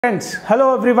Friends, hello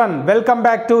everyone, welcome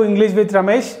back to English with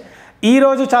Ramesh. ఈ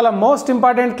రోజు చాలా మోస్ట్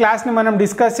ఇంపార్టెంట్ క్లాస్ ని మనం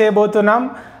డిస్కస్ చేయబోతున్నాం.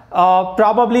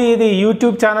 ప్రాబబ్లీ ఇది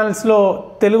యూట్యూబ్ ఛానల్స్ లో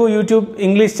తెలుగు యూట్యూబ్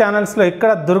ఇంగ్లీష్ ఛానల్స్ లో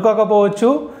ఎక్కడ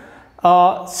దొరకకపోవచ్చు.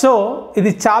 సో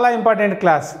ఇది చాలా ఇంపార్టెంట్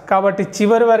క్లాస్ కాబట్టి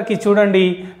చివరి వరకు చూడండి.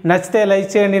 నచ్చితే లైక్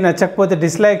చేయండి, నచ్చకపోతే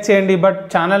డిస్లైక్ చేయండి. బట్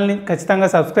ఛానల్ని ఖచ్చితంగా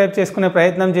సబ్స్క్రైబ్ చేసుకునే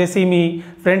ప్రయత్నం చేసి మీ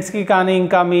ఫ్రెండ్స్కి కానీ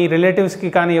ఇంకా మీ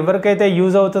రిలేటివ్స్కి కానీ ఎవరికైతే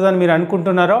యూజ్ అవుతుందని మీరు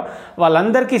అనుకుంటున్నారో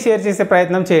వాళ్ళందరికీ షేర్ చేసే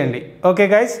ప్రయత్నం చేయండి. Okay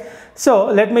guys, so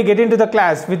let me get in to the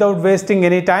class without wasting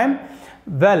any time.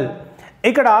 Well,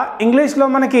 ఇక్కడ ఇంగ్లీష్లో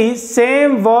మనకి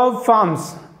సేమ్ వర్బ్ ఫార్మ్స్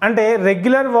అంటే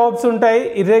రెగ్యులర్ వర్బ్స్ ఉంటాయి,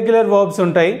 ఇర్రెగ్యులర్ వర్బ్స్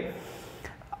ఉంటాయి.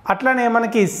 అట్లనే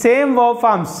మనకి సేమ్ వర్బ్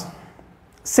ఫార్మ్స్,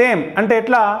 సేమ్ అంటే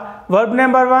ఎట్లా వర్బ్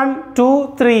నెంబర్ 1, 2,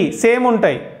 3 సేమ్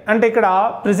ఉంటాయి. అంటే ఇక్కడ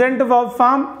present verb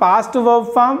form, past verb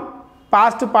form,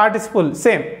 past participle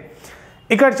same.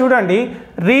 ఇక్కడ చూడండి,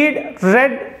 రీడ్,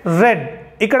 రెడ్, రెడ్.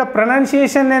 ఇక్కడ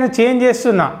ప్రొనౌన్సియేషన్ నేను చేంజ్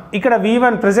చేస్తున్నా. ఇక్కడ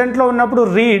V1 ప్రెజెంట్లో ఉన్నప్పుడు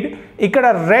రీడ్, ఇక్కడ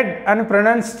రెడ్ అని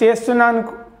ప్రొనౌన్స్ చేస్తున్నాను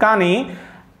కానీ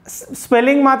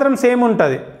స్పెల్లింగ్ మాత్రం సేమ్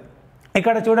ఉంటుంది.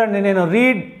 ఇక్కడ చూడండి, నేను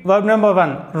read verb number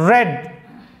 1, red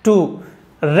 2,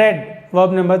 red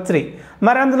verb number 3.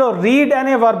 మరి అందులో రీడ్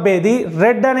అనే వర్బ్ ఏది,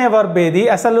 రెడ్ అనే వర్బ్ ఏది,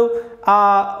 అసలు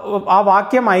ఆ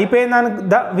వాక్యం అయిపోయిన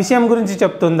విషయం గురించి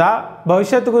చెప్తుందా,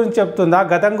 భవిష్యత్తు గురించి చెప్తుందా,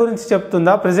 గతం గురించి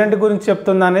చెప్తుందా, ప్రజెంట్ గురించి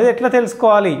చెప్తుందా అనేది ఎట్లా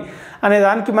తెలుసుకోవాలి అనే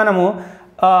దానికి మనము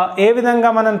ఏ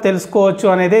విధంగా మనం తెలుసుకోవచ్చు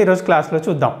అనేది ఈరోజు క్లాస్లో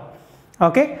చూద్దాం.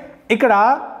 ఓకే, ఇక్కడ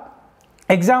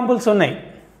ఎగ్జాంపుల్స్ ఉన్నాయి.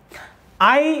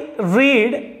 ఐ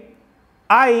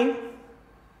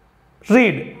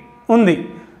రీడ్ ఉంది.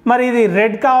 మరి ఇది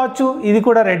రెడ్ కావచ్చు, ఇది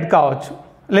కూడా రెడ్ కావచ్చు,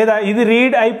 లేదా ఇది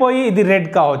రీడ్ అయిపోయి ఇది రెడ్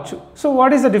కావచ్చు. So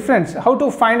what is the difference, how to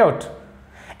find out,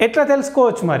 ఎట్లా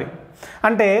తెలుసుకోవచ్చు మరి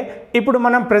అంటే ఇప్పుడు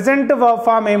మనం ప్రెజెంట్ వర్బ్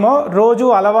ఫామ్ ఏమో రోజు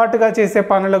అలవాటుగా చేసే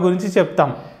పనుల గురించి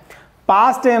చెప్తాం,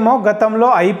 పాస్ట్ ఏమో గతంలో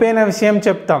అయిపోయిన విషయం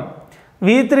చెప్తాం,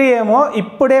 V3 ఏమో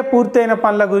ఇప్పుడే పూర్తయిన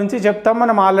పనుల గురించి చెప్తాం.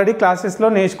 మనం ఆల్రెడీ క్లాసెస్లో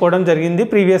నేర్చుకోవడం జరిగింది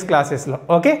ప్రీవియస్ క్లాసెస్లో.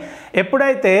 ఓకే,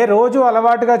 ఎప్పుడైతే రోజు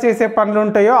అలవాటుగా చేసే పనులు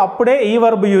ఉంటాయో అప్పుడే ఈ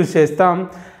వర్బ్ యూజ్ చేస్తాం.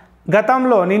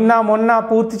 గతంలో నిన్న మొన్న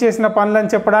పూర్తి చేసిన పనులను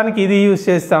చెప్పడానికి ఇది యూజ్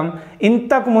చేస్తాం.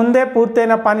 ఇంతకు ముందే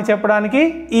పూర్తయిన పని చెప్పడానికి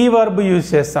ఈ వర్బ్ యూజ్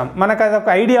చేస్తాం. మనకు అదొక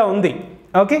ఐడియా ఉంది.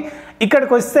 ఓకే,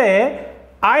 ఇక్కడికి వస్తే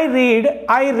ఐ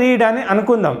రీడ్ అని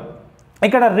అనుకుందాం.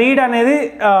 ఇక్కడ రీడ్ అనేది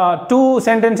 2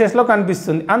 సెంటెన్సెస్లో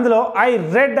కనిపిస్తుంది. అందులో ఐ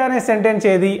రెడ్ అనే సెంటెన్స్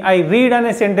ఏది, ఐ రీడ్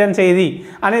అనే సెంటెన్స్ ఏది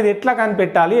అనేది ఎట్లా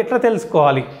కనిపెట్టాలి, ఎట్లా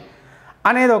తెలుసుకోవాలి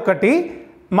అనేది ఒకటి.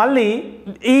 మళ్ళీ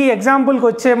ఈ ఎగ్జాంపుల్కి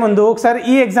వచ్చే ముందు ఒకసారి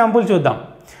ఈ ఎగ్జాంపుల్ చూద్దాం.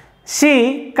 షీ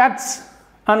కట్స్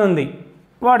అని ఉంది.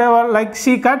 What ever, like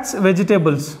she cuts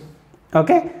vegetables.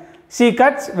 Okay, she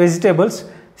cuts vegetables,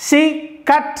 she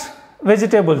cut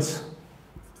vegetables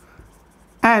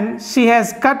and she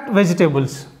has cut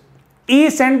vegetables. ఈ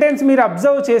సెంటెన్స్ మీరు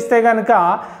అబ్జర్వ్ చేస్తే కనుక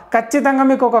ఖచ్చితంగా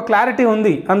మీకు ఒక క్లారిటీ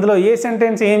ఉంది అందులో ఏ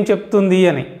సెంటెన్స్ ఏం చెప్తుంది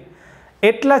అని.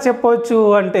 ఎట్లా చెప్పవచ్చు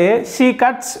అంటే షీ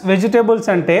కట్స్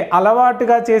వెజిటేబుల్స్ అంటే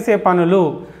అలవాటుగా చేసే పనులు,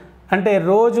 అంటే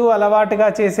రోజు అలవాటుగా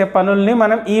చేసే పనుల్ని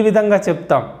మనం ఈ విధంగా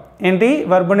చెప్తాం. ఏంటి,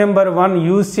 వర్బ్ నెంబర్ 1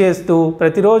 యూజ్ చేస్తూ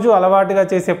ప్రతిరోజు అలవాటుగా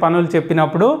చేసే పనులు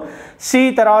చెప్పినప్పుడు షీ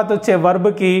తర్వాత వచ్చే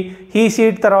వర్బ్కి, హీ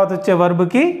షీట్ తర్వాత వచ్చే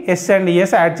వర్బ్కి ఎస్ అండ్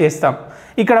ఎస్ యాడ్ చేస్తాం.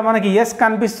 ఇక్కడ మనకి ఎస్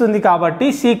కనిపిస్తుంది కాబట్టి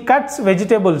షీ కట్స్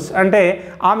వెజిటేబుల్స్ అంటే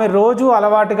ఆమె రోజు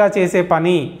అలవాటుగా చేసే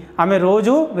పని, ఆమె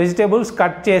రోజు వెజిటేబుల్స్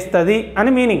కట్ చేస్తుంది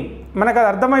అని మీనింగ్. మనకు అది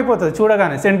అర్థమైపోతుంది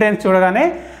చూడగానే, సెంటెన్స్ చూడగానే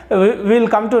will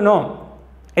come to know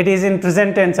it is in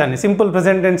present tense అని, సింపుల్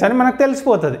ప్రెజెంట్ టెన్స్ అని మనకు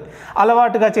తెలిసిపోతుంది.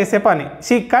 అలవాటుగా చేసే పని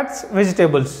షీ కట్స్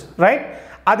వెజిటేబుల్స్, రైట్,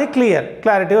 అది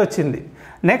క్లారిటీ వచ్చింది.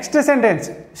 Next sentence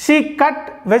she cut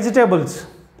vegetables.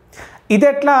 ఇది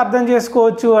ఎట్లా అర్థం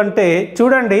చేసుకోవచ్చు అంటే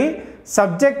చూడండి,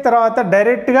 సబ్జెక్ట్ తర్వాత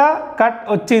డైరెక్ట్గా కట్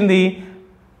వచ్చింది,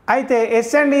 అయితే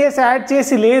ఎస్ అండ్ ఎస్ యాడ్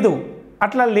చేసి లేదు,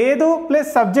 అట్లా లేదు ప్లస్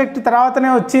సబ్జెక్ట్ తర్వాతనే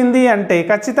వచ్చింది అంటే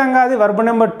ఖచ్చితంగా అది వర్బ్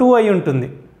నెంబర్ 2 అయి ఉంటుంది.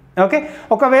 ఓకే,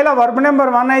 ఒకవేళ వర్బ్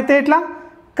నెంబర్ 1 అయితే ఇట్లా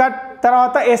కట్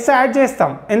తర్వాత ఎస్ యాడ్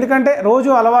చేస్తాం, ఎందుకంటే రోజు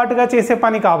అలవాటుగా చేసే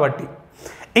పని కాబట్టి.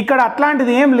 ఇక్కడ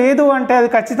అట్లాంటిది ఏం లేదు అంటే అది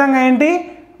ఖచ్చితంగా ఏంటి,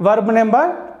 వర్బ్ నెంబర్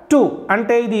 2.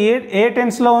 అంటే ఇది ఏ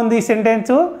టెన్స్లో ఉంది ఈ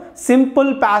sentence, simple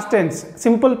past tense.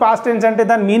 Simple past tense అంటే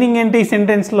దాని మీనింగ్ ఏంటి ఈ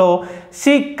సెంటెన్స్లో,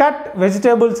 షీ కట్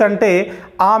వెజిటేబుల్స్ అంటే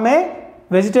ఆమె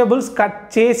వెజిటేబుల్స్ కట్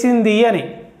చేసింది అని,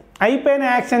 అయిపోయిన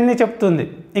యాక్షన్ని చెప్తుంది.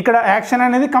 ఇక్కడ యాక్షన్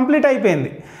అనేది కంప్లీట్ అయిపోయింది.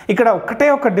 ఇక్కడ ఒకటే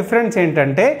ఒక డిఫరెన్స్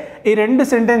ఏంటంటే ఈ 2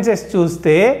 సెంటెన్సెస్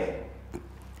చూస్తే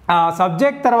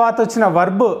సబ్జెక్ట్ తర్వాత వచ్చిన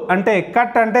వర్బ్ అంటే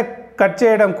కట్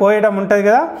చేయడం, కోయడం ఉంటుంది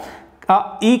కదా,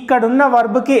 ఇక్కడున్న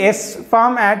వర్బ్కి ఎస్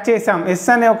ఫామ్ యాడ్ చేసాం, ఎస్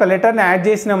అనే ఒక లెటర్ని యాడ్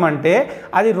చేసినామంటే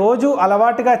అది రోజు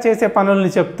అలవాటుగా చేసే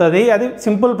పనుల్ని చెప్తుంది, అది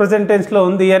సింపుల్ ప్రెజెంట్ టెన్స్లో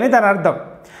ఉంది అని దాని అర్థం.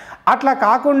 అట్లా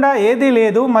కాకుండా ఏది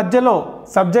లేదు మధ్యలో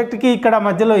సబ్జెక్ట్కి ఇక్కడ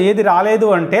మధ్యలో ఏది రాలేదు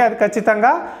అంటే అది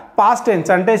ఖచ్చితంగా పాస్ట్ టెన్స్.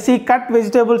 అంటే షీ కట్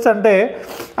వెజిటేబుల్స్ అంటే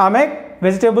ఆమె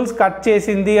వెజిటేబుల్స్ కట్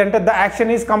చేసింది అంటే ద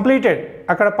యాక్షన్ ఈజ్ కంప్లీటెడ్,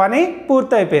 అక్కడ పని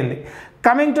పూర్తయిపోయింది.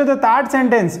 Coming to the third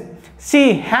sentence, she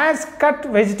has cut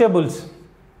vegetables,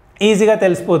 ఈజీగా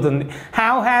తెలిసిపోతుంది.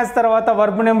 హ్యావ్ హ్యాస్ తర్వాత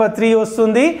వర్బ్ నెంబర్ 3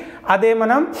 వస్తుంది, అదే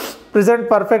మనం ప్రెజెంట్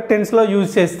పర్ఫెక్ట్ టెన్స్లో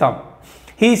యూజ్ చేస్తాం.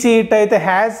 హీ షీ ఇట్ అయితే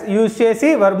హ్యాస్ యూజ్ చేసి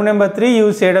వర్బ్ నెంబర్ 3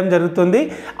 యూజ్ చేయడం జరుగుతుంది.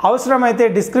 అవసరమైతే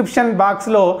డిస్క్రిప్షన్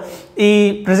బాక్స్లో ఈ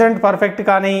ప్రెజెంట్ పర్ఫెక్ట్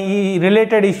కానీ ఈ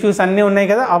రిలేటెడ్ ఇష్యూస్ అన్నీ ఉన్నాయి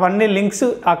కదా, అవన్నీ లింక్స్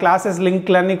ఆ క్లాసెస్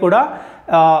లింక్లన్నీ కూడా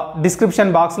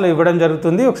డిస్క్రిప్షన్ బాక్స్లో ఇవ్వడం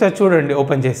జరుగుతుంది. ఒకసారి చూడండి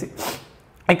ఓపెన్ చేసి.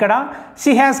 ఇక్కడ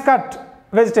షీ హ్యాస్ కట్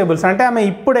వెజిటేబుల్స్ అంటే ఆమె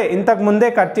ఇప్పుడే ఇంతకు ముందే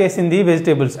కట్ చేసింది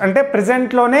వెజిటేబుల్స్ అంటే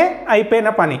ప్రెజెంట్లోనే అయిపోయిన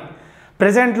పని,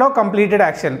 ప్రెజెంట్లో కంప్లీటెడ్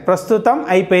యాక్షన్, ప్రస్తుతం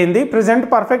అయిపోయింది, ప్రెజెంట్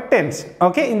పర్ఫెక్ట్ టెన్స్.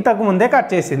 ఓకే, ఇంతకు ముందే కట్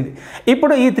చేసింది.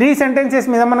 ఇప్పుడు ఈ 3 సెంటెన్సెస్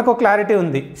మీద మనకు క్లారిటీ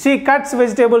ఉంది. షీ కట్స్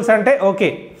వెజిటేబుల్స్ అంటే ఓకే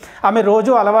ఆమె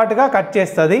రోజు అలవాటుగా కట్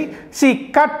చేస్తుంది. షీ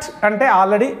కట్ అంటే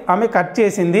ఆల్రెడీ ఆమె కట్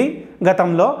చేసింది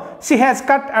గతంలో. షీ హ్యాస్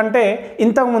కట్ అంటే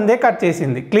ఇంతకు ముందే కట్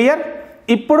చేసింది. క్లియర్?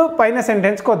 ఇప్పుడు పైన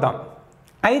సెంటెన్స్కి వద్దాం.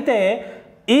 అయితే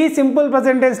ఈ సింపుల్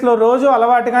ప్రెజెంట్ టెన్స్లో రోజు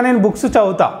అలవాటుగా నేను బుక్స్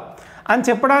చదువుతా అని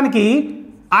చెప్పడానికి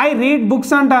ఐ రీడ్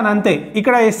బుక్స్ అంటాను అంతే,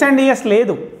 ఇక్కడ ఎస్ అండ్ ఎస్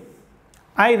లేదు.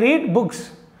 I read books.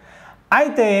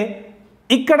 అయితే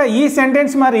ఇక్కడ ఈ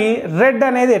సెంటెన్స్ మరి రెడ్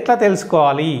అనేది ఎట్లా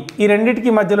తెలుసుకోవాలి, ఈ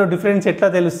రెండింటికి మధ్యలో డిఫరెన్స్ ఎట్లా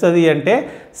తెలుస్తుంది అంటే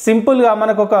సింపుల్గా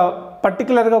మనకు ఒక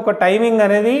పర్టికులర్గా ఒక టైమింగ్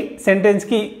అనేది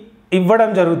సెంటెన్స్కి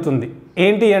ఇవ్వడం జరుగుతుంది.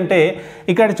 ఏంటి అంటే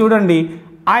ఇక్కడ చూడండి,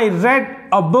 I read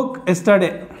a book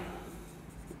yesterday.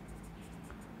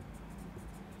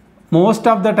 Most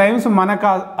of the times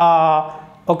మనకు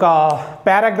ఒక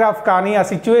పారాగ్రాఫ్ కానీ ఆ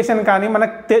సిచ్యువేషన్ కానీ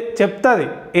మనకు చెప్తుంది.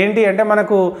 ఏంటి అంటే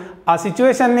మనకు ఆ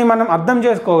సిచ్యువేషన్ని మనం అర్థం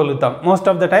చేసుకోగలుగుతాం మోస్ట్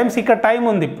ఆఫ్ ద టైమ్స్. ఇక్కడ టైం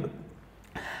ఉంది. ఇప్పుడు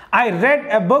I read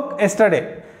a book yesterday,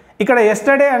 ఇక్కడ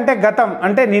ఎస్టర్డే అంటే గతం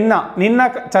అంటే నిన్న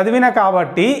చదివిన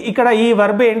కాబట్టి ఇక్కడ ఈ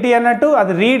వర్బ్ ఏంటి అన్నట్టు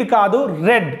అది రీడ్ కాదు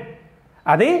రెడ్,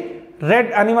 అది రెడ్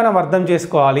అని మనం అర్థం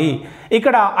చేసుకోవాలి.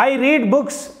 ఇక్కడ ఐ రీడ్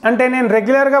బుక్స్ అంటే నేను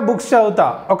రెగ్యులర్గా బుక్స్ చదువుతా,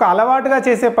 ఒక అలవాటుగా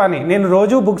చేసే పని, నేను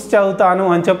రోజు బుక్స్ చదువుతాను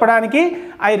అని చెప్పడానికి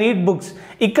ఐ రీడ్ బుక్స్.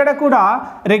 ఇక్కడ కూడా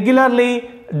రెగ్యులర్లీ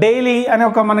డైలీ అని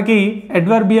ఒక మనకి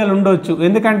అడ్వర్బియల్ ఉండొచ్చు,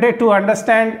 ఎందుకంటే to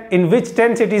understand in which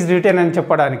tense it is written అని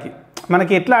చెప్పడానికి.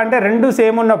 మనకి ఎట్లా అంటే రెండు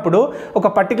సేమ్ ఉన్నప్పుడు ఒక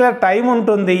పర్టికులర్ టైం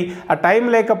ఉంటుంది, ఆ టైం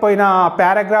లేకపోయినా ఆ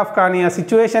పారాగ్రాఫ్ కానీ ఆ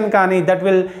సిచ్యువేషన్ కానీ that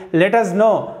will let us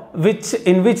know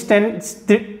in which tense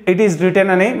it is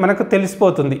written అని మనకు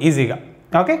తెలిసిపోతుంది ఈజీగా.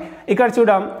 ఓకే, ఇక్కడ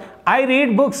చూద్దాం. ఐ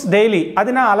రీడ్ బుక్స్ డైలీ,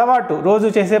 అది నా అలవాటు, రోజు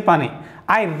చేసే పని.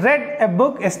 I read a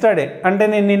book yesterday అంటే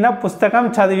నేను నిన్న పుస్తకం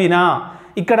చదివినా.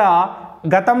 ఇక్కడ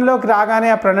గతంలోకి రాగానే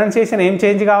ఆ ప్రొనౌన్సియేషన్ ఏం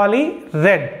చేంజ్ కావాలి,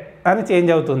 రెడ్ అని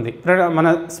చేంజ్ అవుతుంది. మన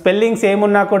స్పెల్లింగ్స్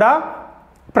ఏమున్నా కూడా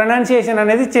ప్రొనౌన్సియేషన్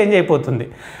అనేది చేంజ్ అయిపోతుంది.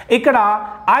 ఇక్కడ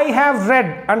ఐ హ్యావ్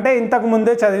రెడ్ అంటే ఇంతకు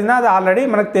ముందే చదివినా, అది ఆల్రెడీ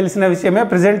మనకు తెలిసిన విషయమే,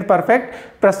 ప్రెజెంట్ పర్ఫెక్ట్,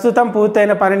 ప్రస్తుతం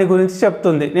పూర్తయిన పనిని గురించి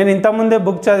చెప్తుంది. నేను ఇంతకుముందే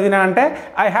బుక్ చదివినా అంటే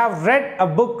I have read a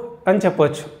book అని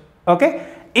చెప్పొచ్చు. ఓకే,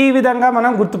 ఈ విధంగా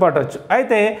మనం గుర్తుపట్టవచ్చు.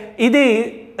 అయితే ఇది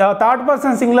థర్డ్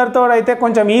పర్సన్ సింగులర్తో అయితే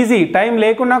కొంచెం ఈజీ, టైం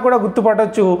లేకున్నా కూడా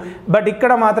గుర్తుపట్టవచ్చు. బట్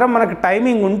ఇక్కడ మాత్రం మనకు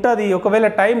టైమింగ్ ఉంటుంది. ఒకవేళ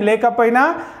టైం లేకపోయినా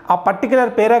ఆ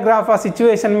పర్టికులర్ పేరాగ్రాఫ్ ఆ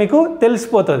సిచ్యువేషన్ మీకు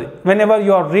తెలిసిపోతుంది when ever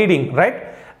you are reading, right?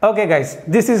 Okay guys,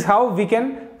 this is how we can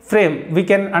frame, we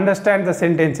can understand the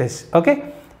sentences. Okay,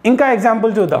 ఇంకా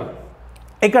ఎగ్జాంపుల్ చూద్దాం.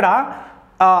 ఇక్కడ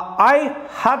ఐ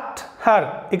హర్ట్ హర్,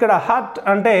 ఇక్కడ హర్ట్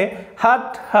అంటే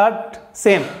hurt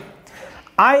same.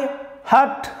 I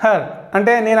hurt her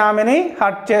అంటే నేను ఆమెని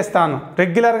హర్ట్ చేస్తాను,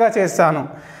 రెగ్యులర్గా చేస్తాను.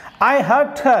 ఐ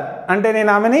హర్ట్ హర్ అంటే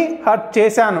నేను ఆమెని హర్ట్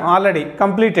చేశాను, ఆల్రెడీ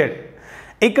కంప్లీటెడ్.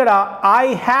 ఇక్కడ ఐ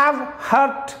హ్యావ్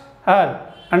హర్ట్ హర్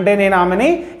అంటే నేను ఆమెని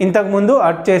ఇంతకుముందు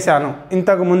హర్ట్ చేశాను,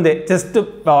 ఇంతకు ముందే, జస్ట్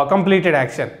కంప్లీటెడ్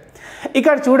యాక్షన్.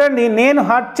 ఇక్కడ చూడండి, నేను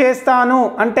హర్ట్ చేస్తాను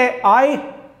అంటే ఐ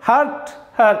హర్ట్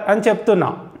హర్ అని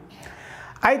చెప్తున్నా.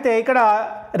 అయితే ఇక్కడ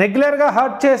రెగ్యులర్గా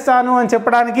హర్ట్ చేస్తాను అని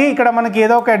చెప్పడానికి ఇక్కడ మనకి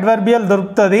ఏదో ఒక అడ్వర్బియల్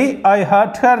దొరుకుతుంది. I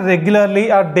hurt her regularly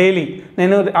are daily,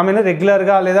 నేను ఆమెను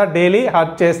రెగ్యులర్గా లేదా డైలీ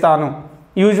హర్ట్ చేస్తాను,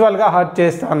 యూజువల్గా హర్ట్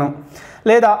చేస్తాను.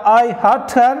 లేదా ఐ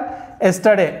హర్ట్ హర్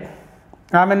ఎస్టర్డే,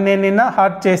 ఆమెను నేను నిన్న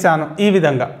హర్ట్ చేశాను, ఈ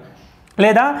విధంగా.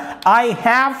 లేదా ఐ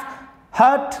హ్యావ్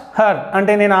హర్ట్ హర్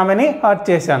అంటే నేను ఆమెని హర్ట్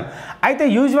చేశాను. అయితే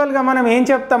యూజువల్గా మనం ఏం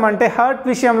చెప్తామంటే హర్ట్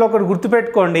విషయంలో ఒకటి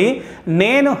గుర్తుపెట్టుకోండి,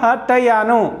 నేను హర్ట్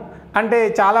అయ్యాను అంటే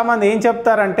చాలామంది ఏం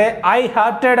చెప్తారంటే ఐ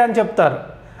హర్టెడ్ అని చెప్తారు,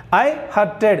 ఐ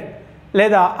హర్టెడ్.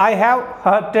 లేదా ఐ హ్యావ్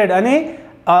హర్టెడ్ అని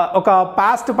ఒక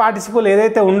పాస్ట్ పార్టిసిపుల్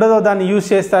ఏదైతే ఉండదో దాన్ని యూజ్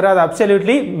చేస్తారో అది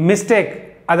అబ్సల్యూట్లీ మిస్టేక్,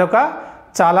 అదొక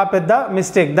చాలా పెద్ద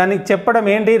మిస్టేక్. దానికి చెప్పడం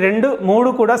ఏంటి, 2,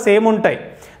 3 కూడా సేమ్ ఉంటాయి.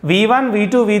 V1,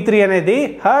 V2, V3 అనేది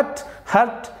హర్ట్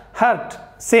హర్ట్ హర్ట్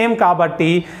సేమ్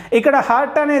కాబట్టి ఇక్కడ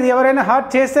హర్ట్ అనేది ఎవరైనా హర్ట్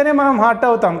చేస్తేనే మనం హర్ట్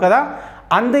అవుతాం కదా,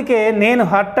 అందుకే నేను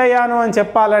హర్ట్ అయ్యాను అని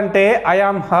చెప్పాలంటే ఐ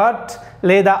ఆమ్ హర్ట్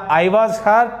లేదా ఐ వాజ్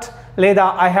హర్ట్ లేదా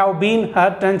ఐ హ్యావ్ బీన్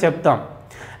హర్ట్ అని చెప్తాం.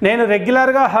 నేను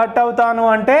రెగ్యులర్గా హర్ట్ అవుతాను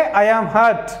అంటే I am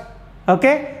hurt,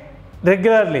 okay,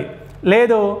 regularly.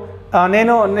 లేదు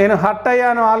నేను హర్ట్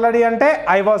అయ్యాను ఆల్రెడీ అంటే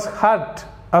ఐ వాజ్ హర్ట్,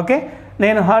 ఓకే.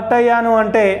 నేను హర్ట్ అయ్యాను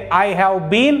అంటే ఐ హ్యావ్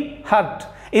బీన్ హర్ట్.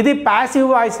 ఇది ప్యాసివ్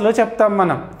వాయిస్లో చెప్తాం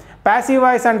మనం. ప్యాసివ్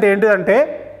వాయిస్ అంటే ఏంటిదంటే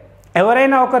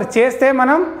ఎవరైనా ఒకరు చేస్తే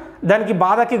మనం దానికి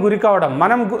బాధకి గురి కావడం,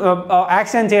 మనం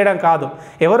యాక్షన్ చేయడం కాదు,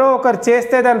 ఎవరో ఒకరు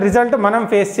చేస్తే దాని రిజల్ట్ మనం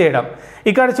ఫేస్ చేయడం.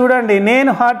 ఇక్కడ చూడండి,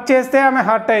 నేను హర్ట్ చేస్తే ఆమె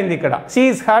హర్ట్ అయింది, ఇక్కడ షీ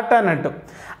ఈజ్ హర్ట్ అన్నట్టు.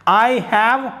 ఐ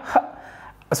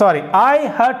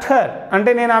హర్ట్ హర్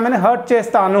అంటే నేను ఆమెను హర్ట్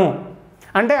చేస్తాను,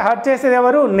 అంటే హర్ట్ చేసేది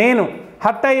ఎవరు, నేను,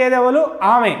 హర్ట్ అయ్యేది ఎవరు,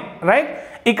 ఆమె, రైట్.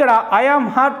 ఇక్కడ ఐ ఆమ్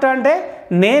హర్ట్ అంటే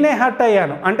నేనే హర్ట్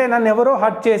అయ్యాను, అంటే నన్ను ఎవరో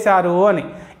హర్ట్ చేశారు అని.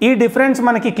 ఈ డిఫరెన్స్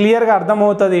మనకి క్లియర్గా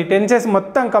అర్థమవుతుంది. టెన్సెస్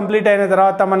మొత్తం కంప్లీట్ అయిన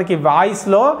తర్వాత మనకి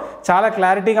వాయిస్లో చాలా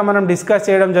క్లారిటీగా మనం డిస్కస్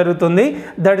చేయడం జరుగుతుంది.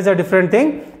 That is a different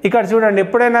thing. ఇక్కడ చూడండి,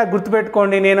 ఎప్పుడైనా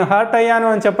గుర్తుపెట్టుకోండి, నేను హర్ట్ అయ్యాను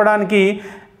అని చెప్పడానికి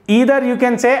either you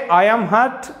can say I am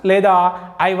hurt లేదా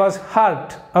I was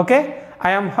hurt, okay.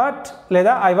 I am hurt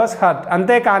లేదా ఐ వాజ్ హర్ట్,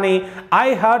 అంతేకాని ఐ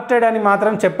హర్టెడ్ అని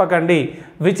మాత్రం చెప్పకండి,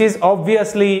 which is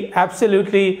obviously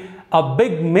absolutely a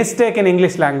big mistake in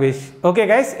English language. Okay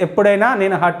guys, ఎప్పుడైనా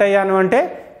నేను hurt అయ్యాను అంటే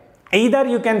either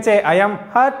you can say I am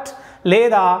hurt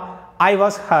లేదా ఐ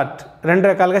వాజ్ హర్ట్, రెండు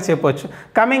రకాలుగా చెప్పొచ్చు.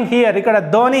 కమింగ్ హియర్, ఇక్కడ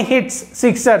ధోని హిట్స్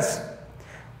సిక్సర్స్,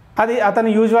 అది అతను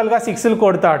యూజువల్గా సిక్స్లు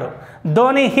కొడతాడు.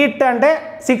 ధోని హిట్ అంటే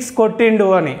సిక్స్ కొట్టిండు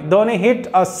అని, ధోని హిట్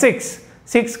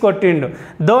సిక్స్ కొట్టిండు.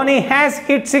 ధోని హ్యాస్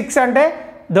హిట్ సిక్స్ అంటే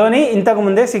ధోని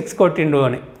ఇంతకుముందే సిక్స్ కొట్టిండు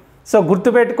అని. సో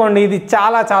గుర్తుపెట్టుకోండి, ఇది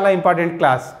చాలా చాలా ఇంపార్టెంట్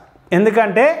క్లాస్.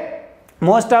 ఎందుకంటే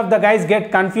most of the guys get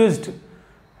confused,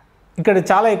 ఇక్కడ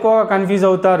చాలా ఎక్కువగా కన్ఫ్యూజ్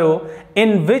అవుతారు.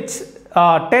 In which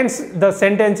tense the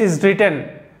sentence is return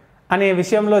అనే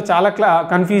విషయంలో చాలా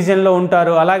కన్ఫ్యూజన్లో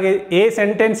ఉంటారు. అలాగే ఏ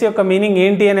సెంటెన్స్ యొక్క మీనింగ్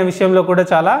ఏంటి అనే విషయంలో కూడా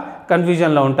చాలా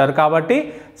కన్ఫ్యూజన్లో ఉంటారు. కాబట్టి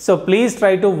so please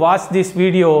try to watch this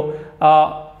video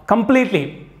completely,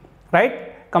 right,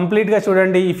 కంప్లీట్గా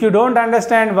చూడండి. If you don't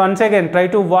understand, once again try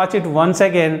to watch it once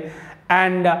again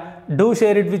and do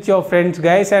share it with your friends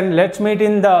guys, and let's meet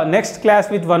in the next class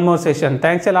with one more session.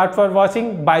 Thanks a lot for watching.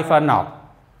 Bye for now.